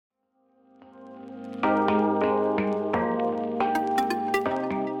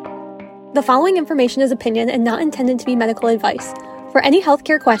The following information is opinion and not intended to be medical advice. For any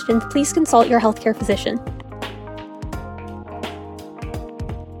healthcare questions, please consult your healthcare physician.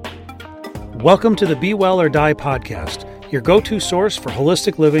 Welcome to the Be Well or Die podcast, your go-to source for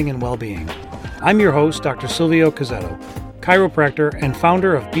holistic living and well-being. I'm your host, Dr. Silvio Cozzetto, chiropractor and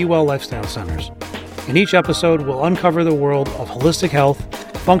founder of Be Well Lifestyle Centers. In each episode, we'll uncover the world of holistic health,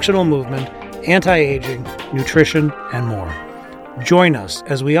 functional movement, anti-aging, nutrition, and more. Join us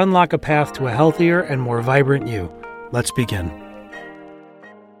as we unlock a path to a healthier and more vibrant you. Let's begin.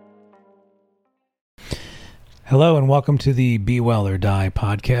 Hello and welcome to the Be Well or Die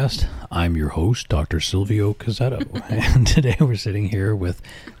podcast. I'm your host, Dr. Silvio Cozzetto, and today we're sitting here with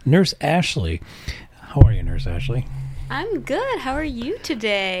Nurse Ashley. How are you, Nurse Ashley? I'm good. How are you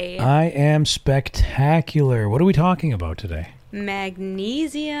today? I am spectacular. What are we talking about today?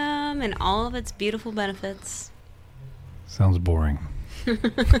 Magnesium and all of its beautiful benefits. Sounds boring.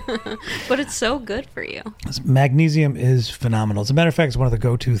 But it's so good for you. Magnesium is phenomenal. As a matter of fact, it's one of the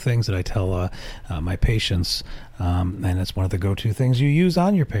go-to things that I tell my patients, and it's one of the go-to things you use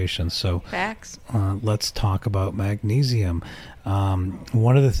on your patients. So Facts. Let's talk about magnesium.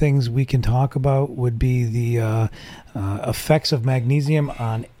 One of the things we can talk about would be the effects of magnesium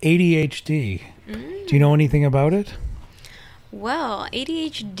on ADHD. Do you know anything about it? Well,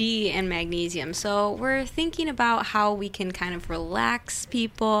 ADHD and magnesium. So we're thinking about how we can kind of relax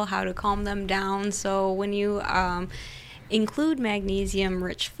people, how to calm them down. So when you include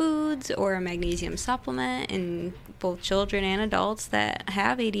magnesium-rich foods or a magnesium supplement in both children and adults that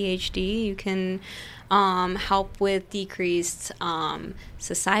have ADHD, you can help with decreased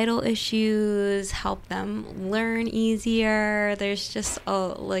societal issues, help them learn easier. There's just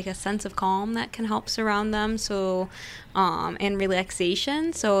a sense of calm that can help surround them. So, and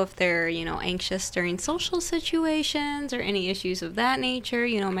relaxation. So if they're, anxious during social situations or any issues of that nature,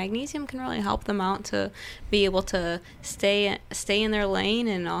 magnesium can really help them out to be able to stay in their lane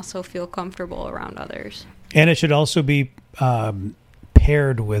and also feel comfortable around others. And it should also be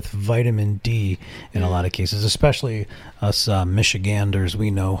paired with vitamin D in a lot of cases, especially us Michiganders.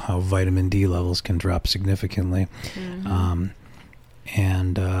 We know how vitamin D levels can drop significantly.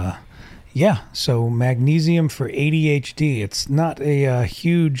 So magnesium for ADHD, it's not a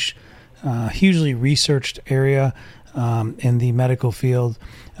hugely researched area in the medical field.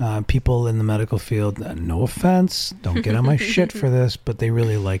 People in the medical field, no offense, don't get on my shit for this, but they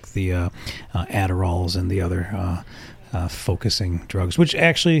really like the Adderalls and the other focusing drugs, which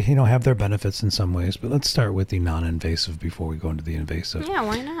actually, have their benefits in some ways. But let's start with the non-invasive before we go into the invasive. Yeah,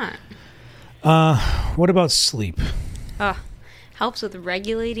 why not? What about sleep? Helps with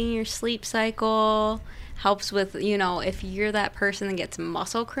regulating your sleep cycle. Helps with, if you're that person that gets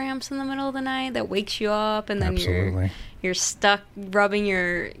muscle cramps in the middle of the night, that wakes you up, and then you're stuck rubbing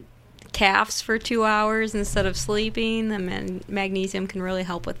your calves for 2 hours instead of sleeping. The magnesium can really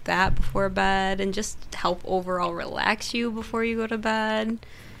help with that before bed and just help overall relax you before you go to bed.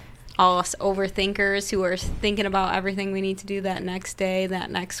 All us overthinkers who are thinking about everything we need to do that next day,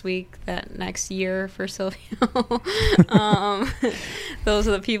 that next week, that next year for Silvio. Those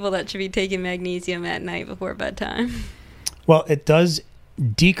are the people that should be taking magnesium at night before bedtime. Well, it does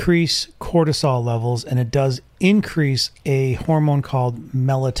decrease cortisol levels, and it does increase a hormone called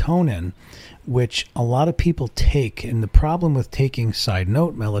melatonin, which a lot of people take. And the problem with taking, side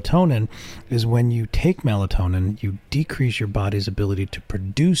note, melatonin is when you take melatonin, you decrease your body's ability to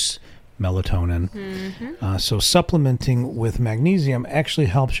produce melatonin. So supplementing with magnesium actually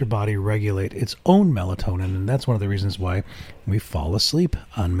helps your body regulate its own melatonin, and that's one of the reasons why we fall asleep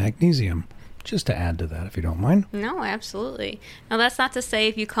on magnesium. Just to add to that, if you don't mind. No, absolutely. Now, that's not to say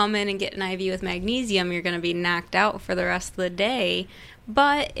if you come in and get an IV with magnesium, you're going to be knocked out for the rest of the day,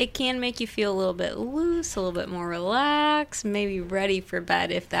 but it can make you feel a little bit loose, a little bit more relaxed, maybe ready for bed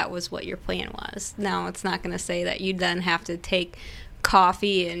if that was what your plan was. Now, it's not going to say that you then have to take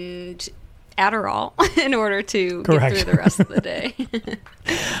coffee and Adderall in order to get through the rest of the day.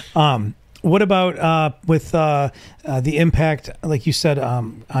 What about with the impact, like you said,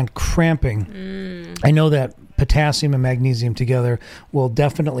 on cramping? I know that potassium and magnesium together will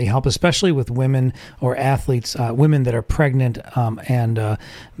definitely help, especially with women or athletes, women that are pregnant and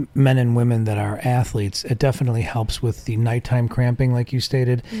men and women that are athletes. It definitely helps with the nighttime cramping, like you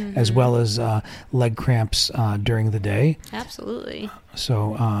stated, as well as leg cramps during the day. Absolutely.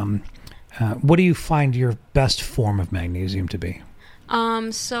 So what do you find your best form of magnesium to be?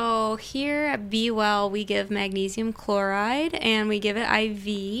 So here at Be Well, we give magnesium chloride and we give it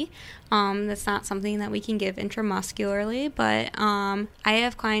IV. That's not something that we can give intramuscularly, but I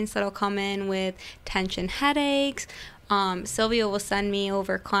have clients that'll come in with tension headaches, Silvio will send me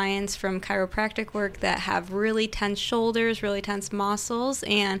over clients from chiropractic work that have really tense shoulders, really tense muscles,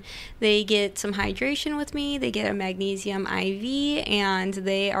 and they get some hydration with me. They get a magnesium IV, and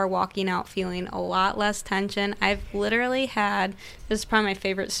they are walking out feeling a lot less tension. I've literally had, this is probably my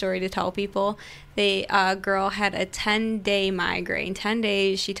favorite story to tell people. A girl had a 10-day migraine. 10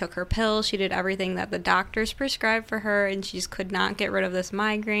 days, she took her pills, she did everything that the doctors prescribed for her, and she just could not get rid of this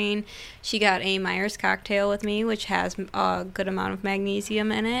migraine. She got a Myers cocktail with me, which has a good amount of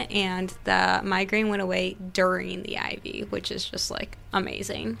magnesium in it, and the migraine went away during the IV, which is just, like,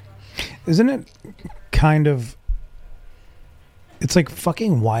 amazing. Isn't it kind of... It's, like,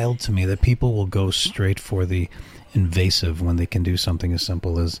 fucking wild to me that people will go straight for the invasive when they can do something as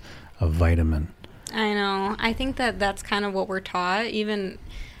simple as a vitamin. I know. I think that that's kind of what we're taught, even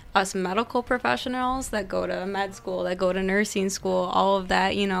us medical professionals that go to med school, that go to nursing school, all of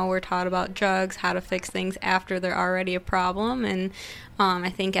that, you know, we're taught about drugs, how to fix things after they're already a problem. And I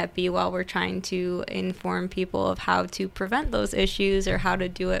think at Be Well, we're trying to inform people of how to prevent those issues or how to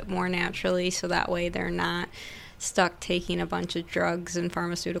do it more naturally so that way they're not stuck taking a bunch of drugs and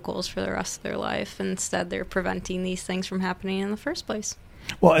pharmaceuticals for the rest of their life. Instead, they're preventing these things from happening in the first place.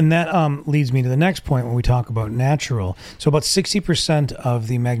 Well, and that leads me to the next point when we talk about natural. So about 60% of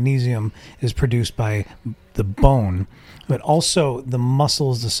the magnesium is produced by the bone, but also the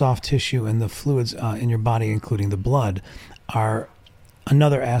muscles, the soft tissue, and the fluids in your body, including the blood, are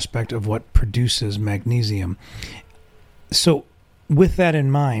another aspect of what produces magnesium. So with that in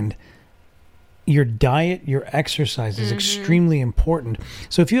mind, your diet, your exercise is extremely important.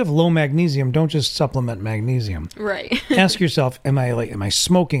 So if you have low magnesium, don't just supplement magnesium. Right. Ask yourself, am I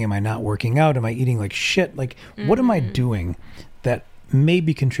smoking? Am I not working out? Am I eating like shit? Like, what am I doing that may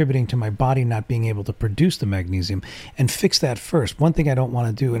be contributing to my body not being able to produce the magnesium? And fix that first. One thing I don't want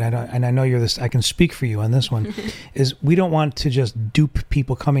to do, and I know you're this, I can speak for you on this one, is we don't want to just dupe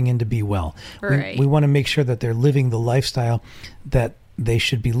people coming in to be well. Right. We want to make sure that they're living the lifestyle that they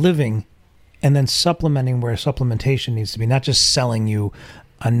should be living, and then supplementing where supplementation needs to be, not just selling you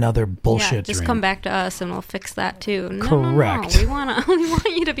another bullshit just dream. come back to us and we'll fix that too. Correct. No. We want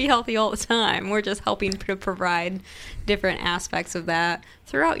you to be healthy all the time. We're just helping to provide different aspects of that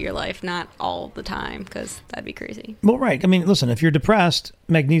throughout your life, not all the time, because that'd be crazy. Well, right. I mean, listen, if you're depressed,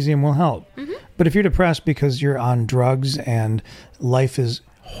 magnesium will help. But if you're depressed because you're on drugs and life is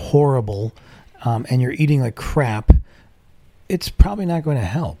horrible and you're eating like crap, it's probably not going to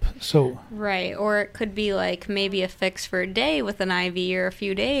help. So right, or it could be like maybe a fix for a day with an IV or a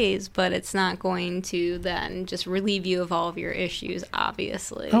few days, but it's not going to then just relieve you of all of your issues,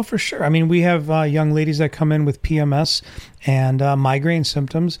 obviously. Oh, for sure. I mean, we have young ladies that come in with PMS and migraine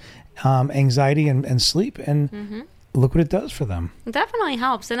symptoms, anxiety and sleep, and look what it does for them. It definitely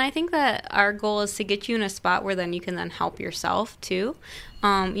helps. And I think that our goal is to get you in a spot where then you can then help yourself too.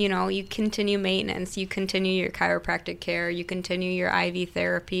 You know, you continue maintenance, you continue your chiropractic care, you continue your IV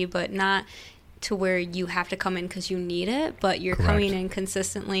therapy, but not to where you have to come in because you need it, but you're Correct. coming in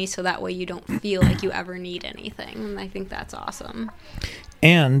consistently so that way you don't feel like you ever need anything. And I think that's awesome.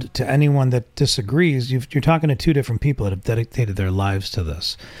 And to anyone that disagrees, you're talking to two different people that have dedicated their lives to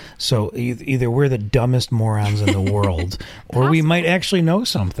this. So either we're the dumbest morons in the world, or we might actually know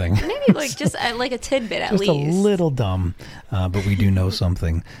something. Maybe like just like a tidbit at just least. Just a little dumb, but we do know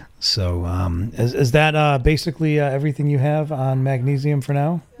something. So is that basically everything you have on magnesium for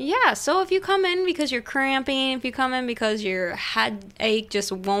now? Yeah, so if you come in because you're cramping, if you come in because your headache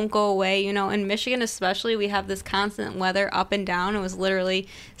just won't go away, you know, in Michigan especially, we have this constant weather up and down. It was literally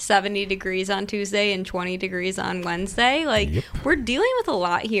 70 degrees on Tuesday and 20 degrees on Wednesday. Like, we're dealing with a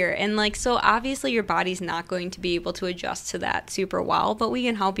lot here. And, like, so obviously your body's not going to be able to adjust to that super well, but we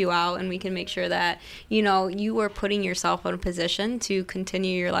can help you out and we can make sure that, you know, you are putting yourself in a position to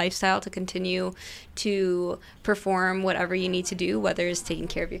continue your lifestyle, to continue to perform whatever you need to do, whether it's taking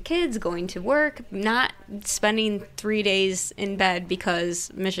care of your kids, going to work, not spending 3 days in bed because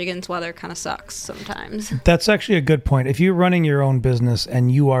Michigan's weather kind of sucks sometimes. That's actually a good point. If you're running your own business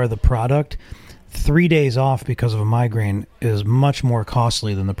and you are the product, 3 days off because of a migraine is much more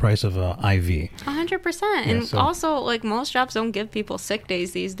costly than the price of a IV. 100%. And also, like, most jobs don't give people sick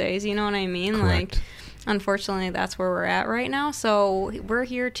days these days. You know what I mean? Correct. Like, unfortunately, that's where we're at right now. So we're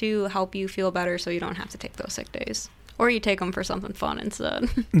here to help you feel better so you don't have to take those sick days. Or you take them for something fun instead.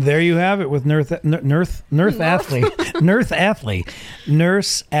 There you have it with Nurse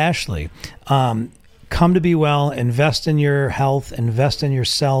Ashley. Come to Be Well, invest in your health, invest in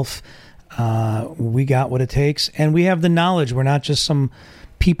yourself. We got what it takes, and we have the knowledge. We're not just some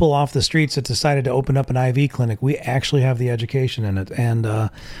people off the streets that decided to open up an IV clinic. We actually have the education in it, and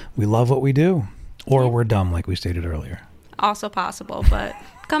we love what we do. Or we're dumb, like we stated earlier. Also possible, but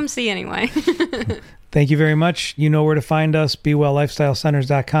come see anyway. Thank you very much. You know where to find us.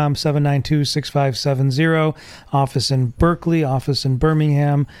 BeWellLifestyleCenters.com, 792-6570. Office in Berkeley, office in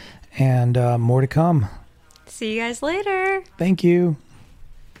Birmingham, and more to come. See you guys later. Thank you.